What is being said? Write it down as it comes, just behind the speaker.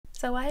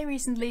So I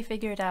recently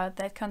figured out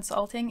that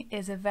consulting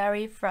is a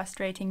very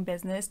frustrating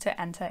business to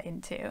enter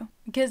into.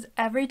 Because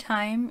every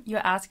time you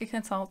ask a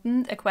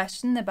consultant a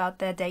question about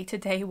their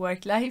day-to-day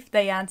work life,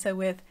 they answer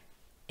with,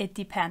 "It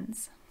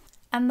depends."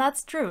 And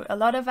that's true. A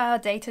lot of our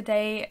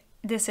day-to-day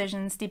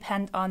decisions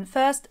depend on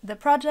first the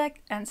project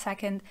and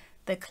second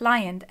the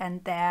client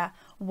and their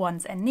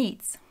wants and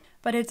needs.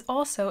 But it's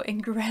also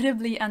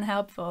incredibly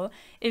unhelpful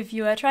if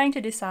you are trying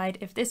to decide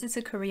if this is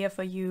a career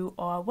for you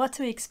or what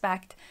to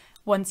expect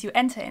once you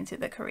enter into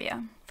the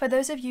career. For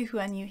those of you who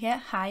are new here,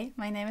 hi,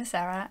 my name is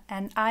Sarah,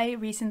 and I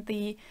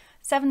recently,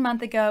 7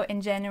 months ago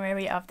in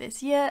January of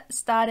this year,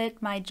 started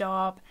my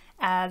job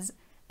as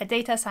a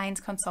data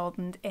science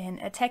consultant in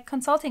a tech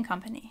consulting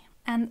company.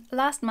 And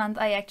last month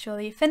I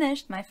actually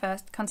finished my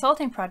first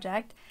consulting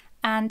project,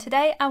 and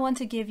today I want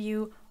to give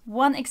you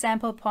one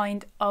example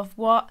point of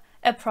what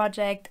a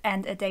project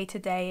and a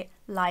day-to-day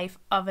life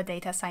of a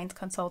data science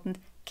consultant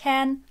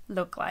can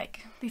look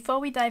like. Before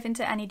we dive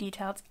into any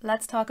details,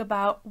 let's talk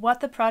about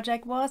what the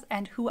project was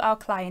and who our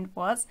client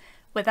was,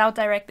 without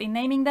directly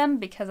naming them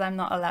because I'm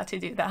not allowed to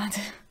do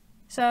that.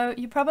 So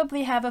you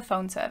probably have a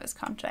phone service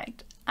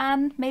contract,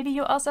 and maybe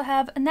you also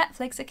have a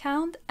Netflix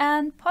account,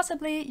 and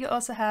possibly you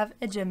also have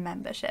a gym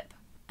membership.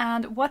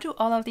 And what do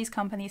all of these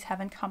companies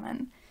have in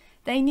common?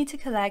 They need to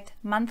collect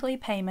monthly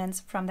payments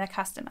from their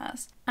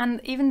customers.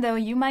 And even though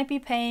you might be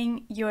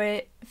paying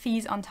your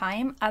fees on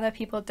time, other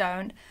people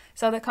don't.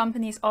 So the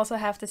companies also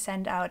have to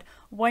send out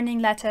warning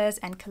letters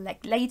and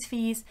collect late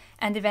fees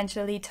and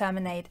eventually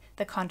terminate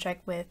the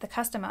contract with the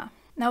customer.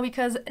 Now,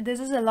 because this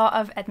is a lot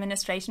of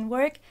administration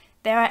work,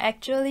 there are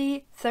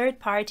actually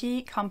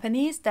third-party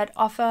companies that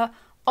offer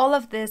all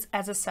of this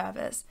as a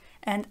service.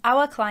 And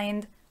our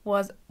client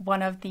was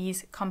one of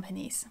these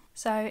companies.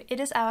 So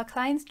it is our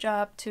client's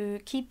job to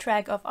keep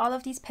track of all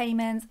of these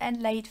payments and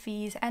late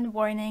fees and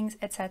warnings,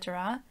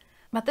 etc.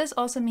 But this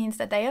also means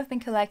that they have been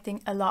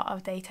collecting a lot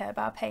of data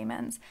about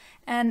payments.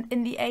 And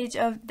in the age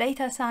of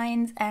data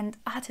science and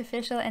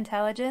artificial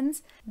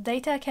intelligence,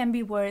 data can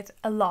be worth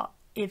a lot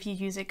if you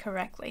use it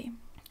correctly.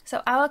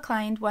 So our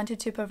client wanted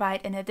to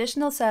provide an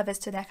additional service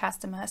to their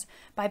customers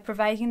by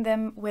providing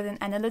them with an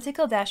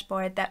analytical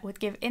dashboard that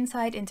would give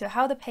insight into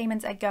how the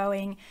payments are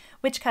going,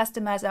 which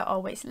customers are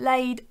always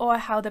late, or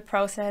how the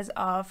process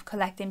of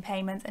collecting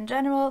payments in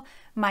general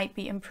might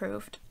be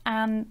improved.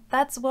 And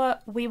that's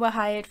what we were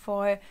hired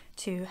for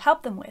to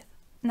help them with.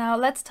 Now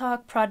let's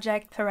talk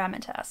project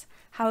parameters.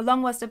 How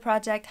long was the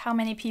project, how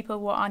many people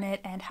were on it,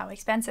 and how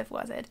expensive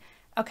was it?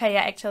 Okay,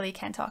 I actually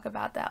can't talk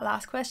about that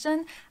last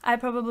question. I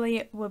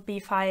probably would be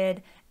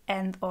fired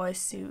and or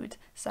sued,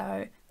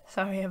 so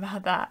sorry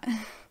about that.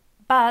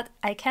 But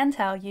I can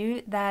tell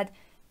you that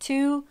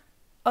 2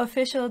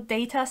 official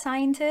data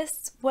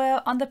scientists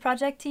were on the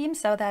project team,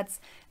 so that's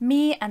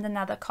me and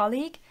another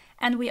colleague.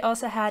 And we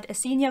also had a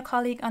senior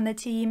colleague on the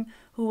team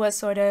who was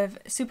sort of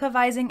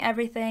supervising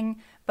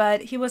everything,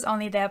 but he was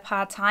only there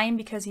part-time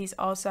because he's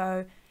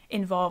also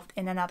involved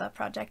in another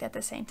project at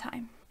the same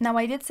time. Now,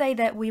 I did say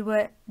that we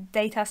were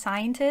data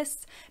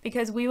scientists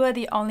because we were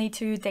the only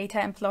 2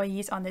 data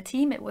employees on the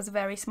team. It was a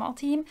very small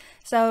team,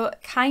 so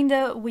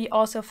kinda we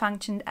also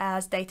functioned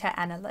as data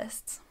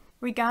analysts.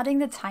 Regarding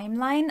the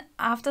timeline,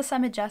 after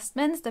some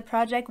adjustments, the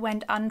project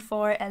went on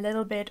for a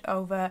little bit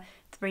over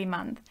 3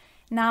 months.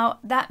 Now,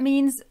 that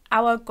means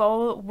our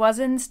goal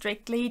wasn't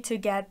strictly to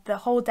get the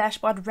whole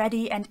dashboard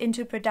ready and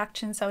into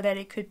production so that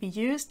it could be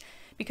used,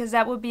 because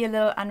that would be a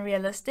little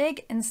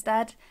unrealistic.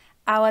 Instead,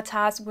 our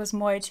task was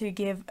more to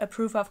give a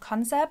proof of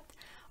concept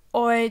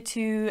or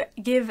to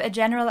give a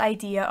general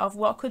idea of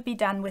what could be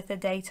done with the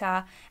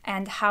data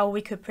and how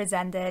we could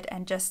present it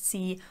and just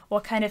see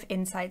what kind of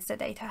insights the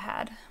data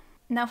had.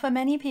 Now, for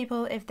many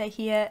people, if they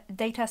hear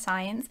data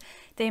science,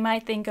 they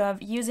might think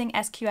of using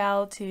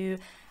SQL to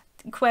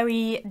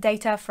query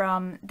data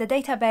from the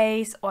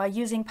database or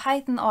using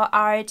Python or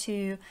R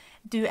to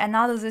do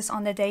analysis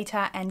on the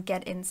data and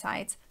get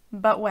insights.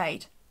 But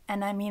wait,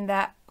 and I mean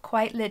that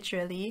quite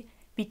literally,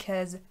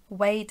 because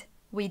wait,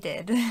 we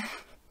did.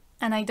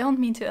 And I don't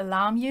mean to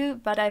alarm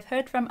you, but I've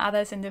heard from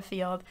others in the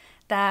field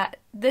that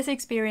this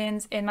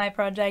experience in my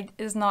project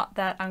is not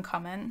that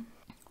uncommon.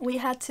 We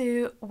had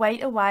to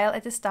wait a while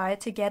at the start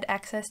to get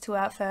access to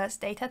our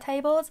first data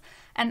tables,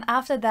 and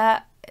after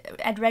that,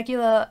 at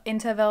regular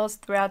intervals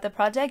throughout the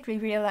project, we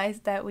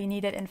realized that we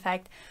needed, in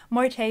fact,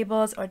 more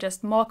tables or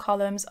just more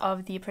columns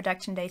of the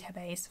production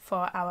database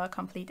for our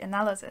complete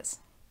analysis.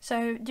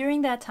 So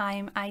during that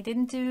time, I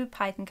didn't do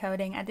Python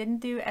coding, I didn't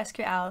do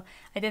SQL,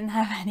 I didn't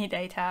have any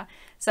data.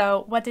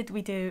 So what did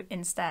we do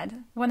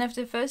instead? One of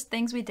the first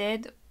things we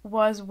did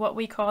was what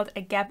we called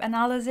a gap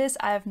analysis.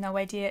 I have no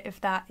idea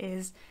if that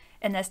is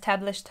an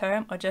established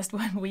term or just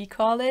what we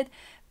call it,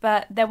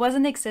 but there was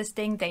an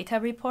existing data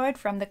report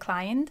from the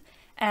client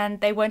and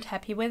they weren't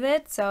happy with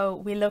it. So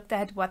we looked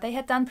at what they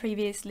had done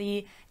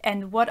previously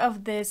and what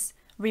of this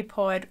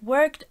report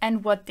worked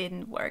and what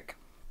didn't work.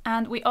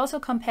 And we also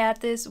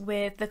compared this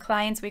with the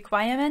client's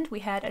requirement. We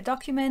had a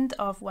document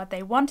of what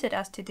they wanted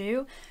us to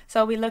do.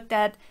 So we looked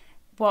at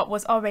what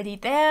was already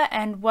there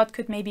and what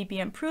could maybe be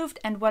improved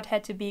and what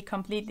had to be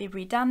completely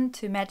redone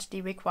to match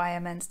the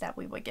requirements that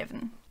we were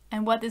given.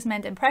 And what this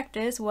meant in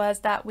practice was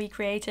that we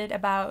created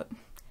about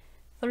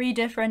 3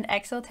 different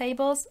Excel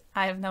tables.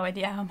 I have no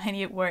idea how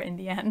many it were in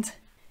the end.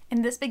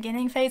 In this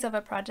beginning phase of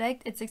a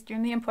project, it's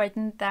extremely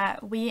important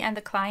that we and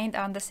the client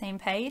are on the same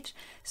page.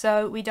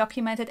 So we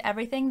documented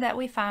everything that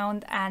we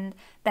found and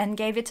then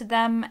gave it to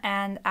them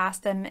and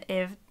asked them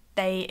if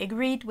they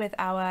agreed with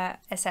our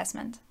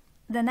assessment.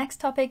 The next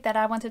topic that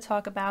I want to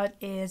talk about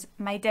is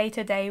my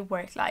day-to-day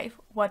work life.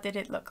 What did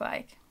it look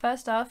like?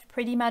 First off,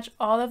 pretty much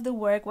all of the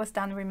work was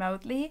done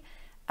remotely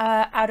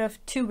out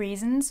of 2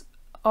 reasons.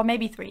 Or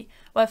maybe 3.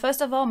 Well, first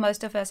of all,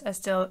 most of us are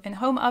still in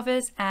home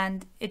office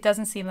and it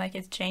doesn't seem like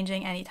it's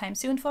changing anytime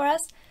soon for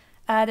us.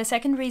 The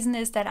second reason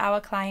is that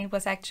our client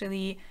was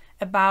actually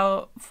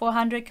about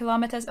 400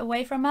 kilometers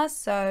away from us,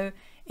 so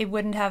it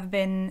wouldn't have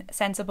been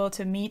sensible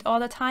to meet all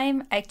the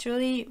time.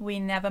 Actually, we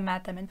never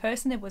met them in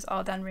person, it was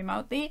all done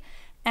remotely.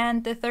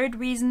 And the third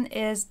reason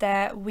is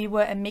that we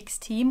were a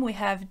mixed team. We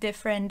have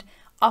different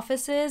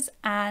offices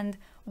and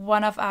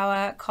one of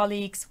our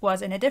colleagues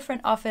was in a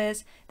different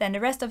office than the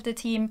rest of the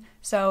team,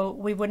 so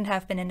we wouldn't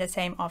have been in the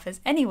same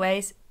office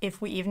anyways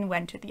if we even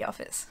went to the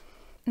office.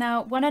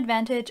 Now, one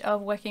advantage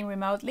of working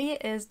remotely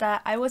is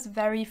that I was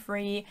very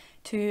free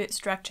to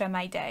structure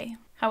my day.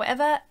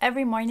 However,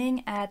 every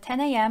morning at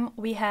 10 a.m.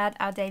 we had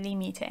our daily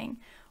meeting.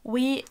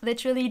 We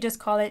literally just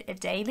call it a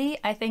daily.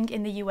 I think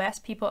in the US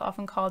people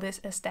often call this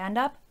a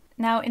stand-up.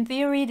 Now, in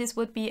theory, this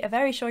would be a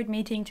very short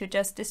meeting to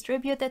just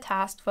distribute the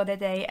tasks for the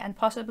day and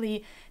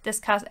possibly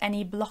discuss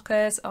any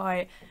blockers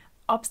or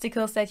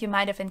obstacles that you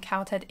might have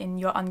encountered in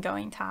your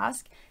ongoing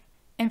task.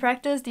 In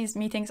practice, these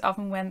meetings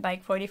often went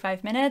like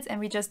 45 minutes and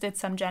we just did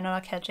some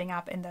general catching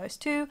up in those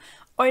too,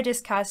 or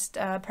discussed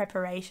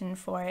preparation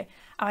for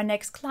our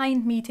next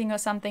client meeting or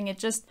something. It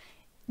just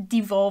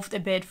devolved a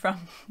bit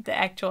from the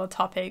actual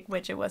topic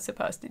which it was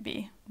supposed to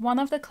be. One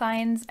of the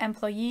client's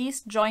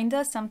employees joined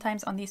us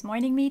sometimes on these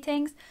morning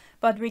meetings,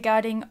 but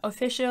regarding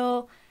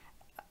official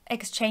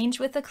exchange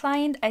with the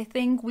client, I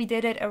think we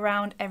did it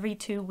around every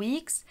 2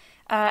 weeks.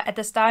 At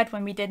the start,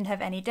 when we didn't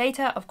have any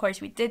data, of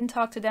course we didn't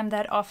talk to them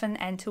that often,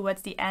 and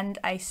towards the end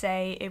I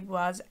say it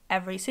was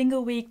every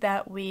single week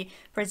that we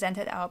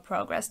presented our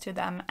progress to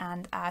them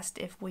and asked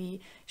if we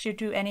should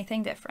do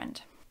anything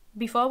different.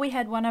 Before we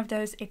had one of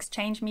those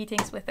exchange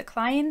meetings with the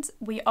clients,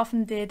 we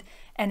often did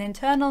an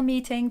internal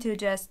meeting to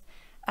just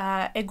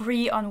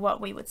agree on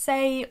what we would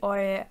say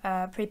or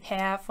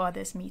prepare for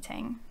this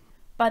meeting.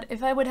 But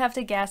if I would have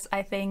to guess,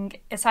 I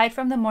think aside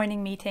from the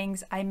morning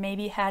meetings, I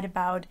maybe had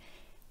about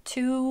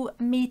 2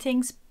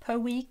 meetings per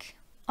week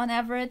on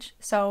average,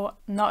 so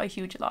not a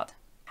huge lot.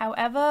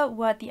 However,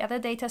 what the other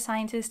data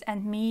scientist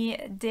and me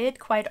did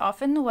quite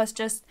often was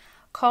just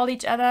call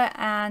each other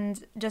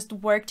and just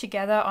work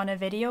together on a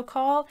video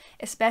call,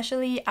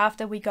 especially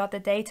after we got the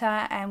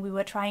data and we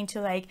were trying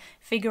to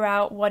figure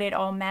out what it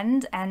all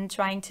meant and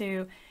trying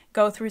to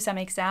go through some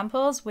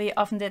examples. We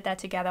often did that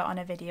together on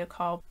a video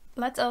call.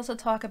 Let's also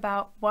talk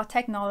about what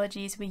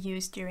technologies we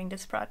used during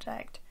this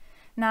project.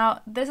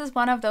 Now, this is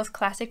one of those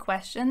classic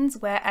questions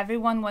where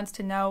everyone wants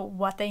to know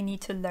what they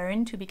need to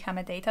learn to become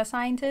a data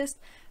scientist,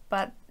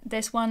 but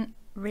this one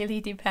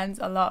really depends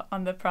a lot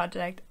on the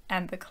project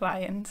and the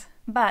client.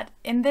 But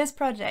in this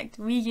project,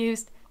 we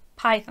used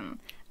Python.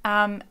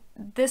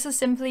 This is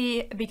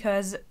simply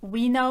because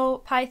we know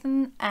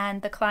Python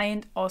and the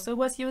client also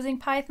was using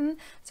Python,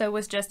 so it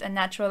was just a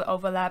natural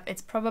overlap.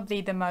 It's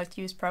probably the most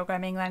used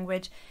programming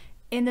language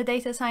in the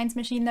data science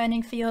machine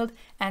learning field,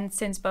 and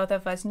since both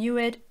of us knew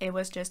it, it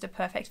was just a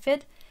perfect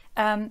fit.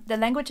 The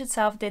language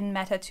itself didn't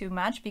matter too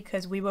much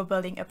because we were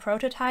building a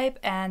prototype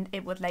and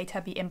it would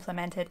later be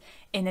implemented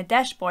in a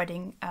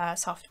dashboarding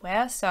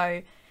software.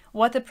 So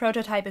what the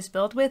prototype is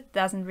built with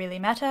doesn't really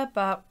matter,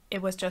 but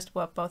it was just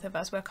what both of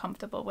us were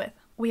comfortable with.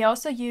 We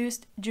also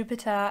used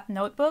Jupyter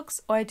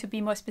Notebooks, or to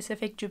be more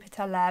specific,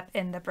 Jupyter Lab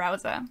in the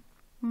browser.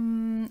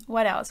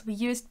 What else? We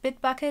used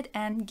Bitbucket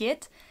and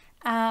Git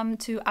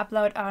to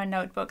upload our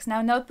notebooks.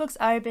 Now, notebooks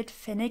are a bit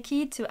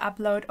finicky to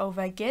upload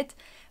over Git,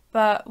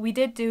 but we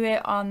did do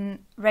it on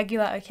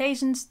regular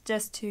occasions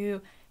just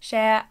to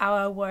share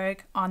our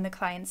work on the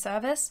client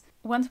service.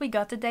 Once we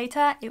got the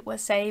data, it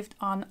was saved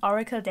on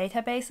Oracle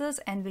databases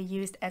and we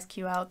used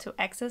SQL to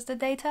access the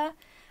data.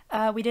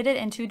 We did it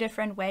in 2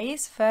 different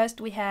ways. First,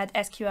 we had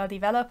SQL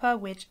Developer,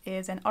 which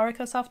is an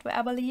Oracle software,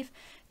 I believe,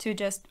 to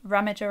just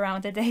rummage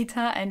around the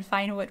data and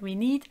find what we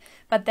need.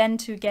 But then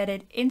to get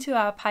it into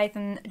our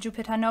Python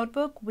Jupyter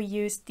Notebook, we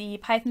used the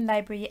Python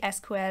library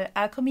SQL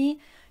Alchemy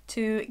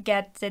to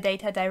get the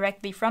data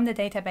directly from the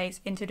database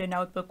into the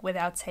notebook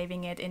without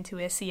saving it into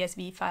a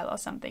CSV file or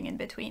something in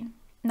between.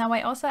 Now,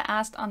 I also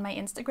asked on my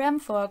Instagram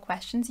for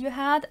questions you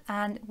had,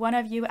 and one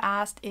of you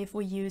asked if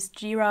we use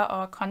Jira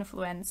or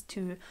Confluence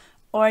to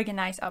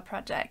organize our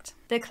project.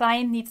 The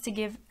client needs to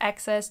give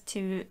access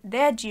to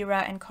their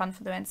Jira and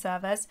Confluence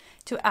servers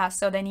to us,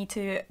 so they need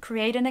to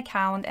create an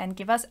account and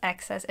give us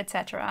access,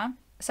 etc.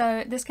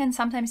 So this can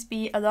sometimes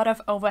be a lot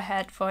of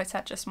overhead for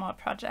such a small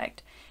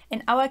project.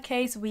 In our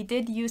case, we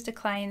did use the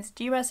client's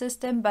Jira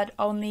system, but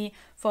only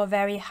for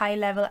very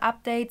high-level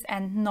updates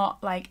and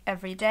not like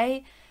every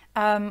day.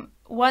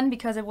 One,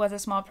 because it was a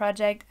small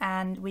project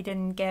and we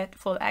didn't get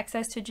full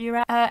access to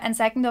Jira. And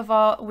second of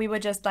all, we were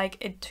just like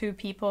a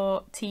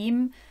 2-people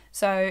team.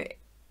 So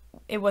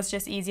it was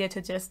just easier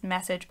to just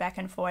message back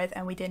and forth,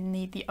 and we didn't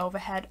need the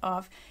overhead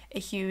of a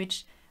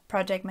huge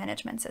project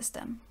management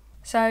system.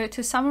 So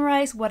to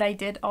summarize what I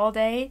did all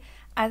day,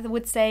 I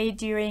would say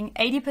during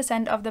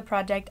 80% of the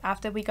project,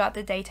 after we got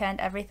the data and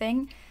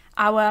everything,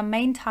 our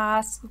main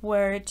tasks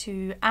were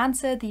to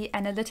answer the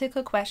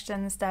analytical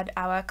questions that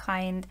our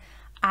client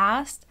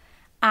asked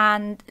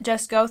and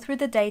just go through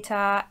the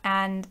data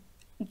and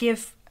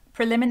give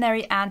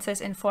preliminary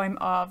answers in form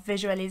of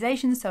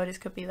visualizations. So this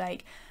could be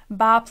like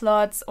bar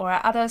plots or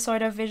other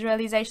sort of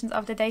visualizations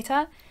of the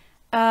data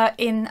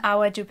in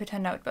our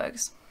Jupyter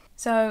notebooks.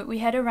 So we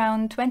had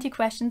around 20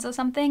 questions or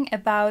something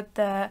about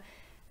the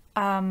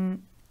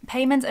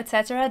payments,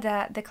 etc.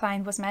 that the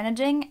client was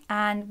managing,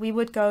 and we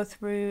would go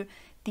through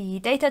the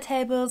data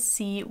tables,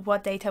 see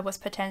what data was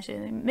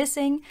potentially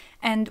missing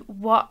and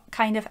what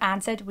kind of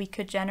answer we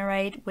could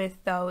generate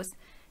with those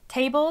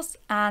tables,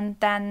 and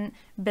then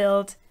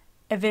build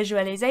a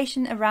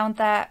visualization around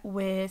that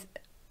with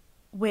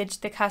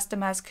which the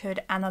customers could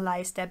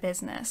analyze their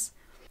business.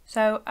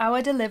 So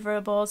our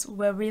deliverables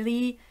were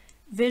really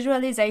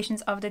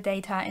visualizations of the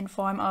data in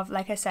form of,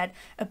 like I said,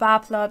 a bar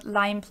plot,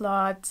 line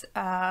plot,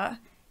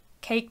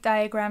 cake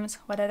diagrams,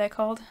 what are they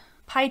called?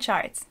 Pie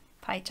charts.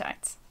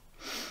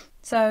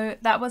 So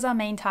that was our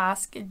main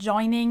task,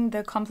 joining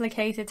the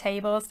complicated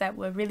tables that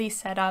were really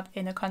set up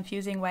in a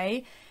confusing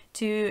way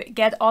to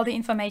get all the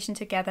information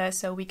together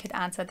so we could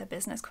answer the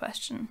business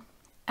question.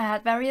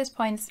 At various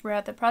points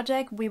throughout the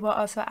project, we were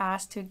also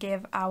asked to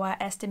give our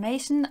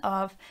estimation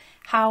of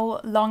how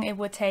long it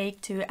would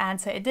take to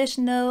answer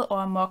additional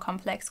or more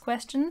complex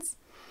questions.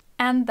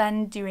 And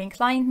then during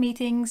client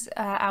meetings,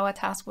 our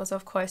task was,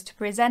 of course, to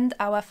present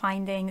our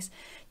findings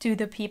to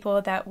the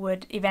people that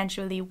would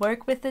eventually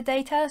work with the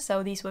data.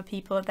 So these were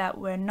people that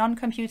were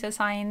non-computer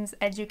science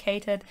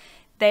educated.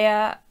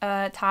 Their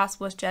task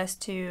was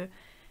just to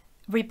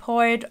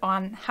report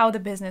on how the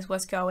business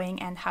was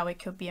going and how it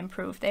could be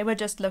improved. They were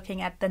just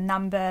looking at the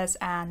numbers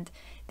and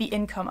the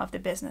income of the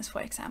business, for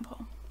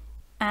example.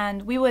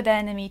 And we were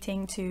then in a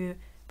meeting to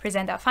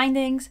present our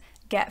findings,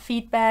 get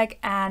feedback,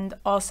 and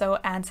also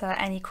answer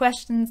any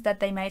questions that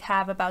they might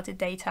have about the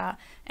data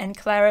and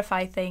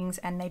clarify things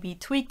and maybe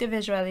tweak the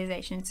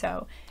visualization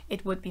so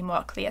it would be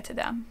more clear to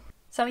them.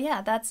 So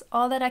yeah, that's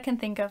all that I can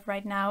think of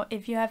right now.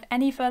 If you have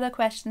any further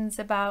questions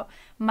about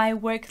my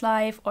work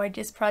life or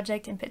this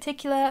project in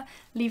particular,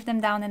 leave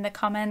them down in the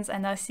comments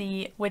and I'll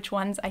see which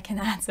ones I can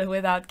answer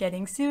without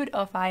getting sued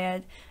or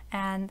fired.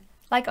 And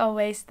like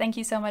always, thank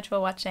you so much for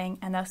watching,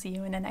 and I'll see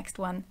you in the next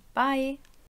one. Bye!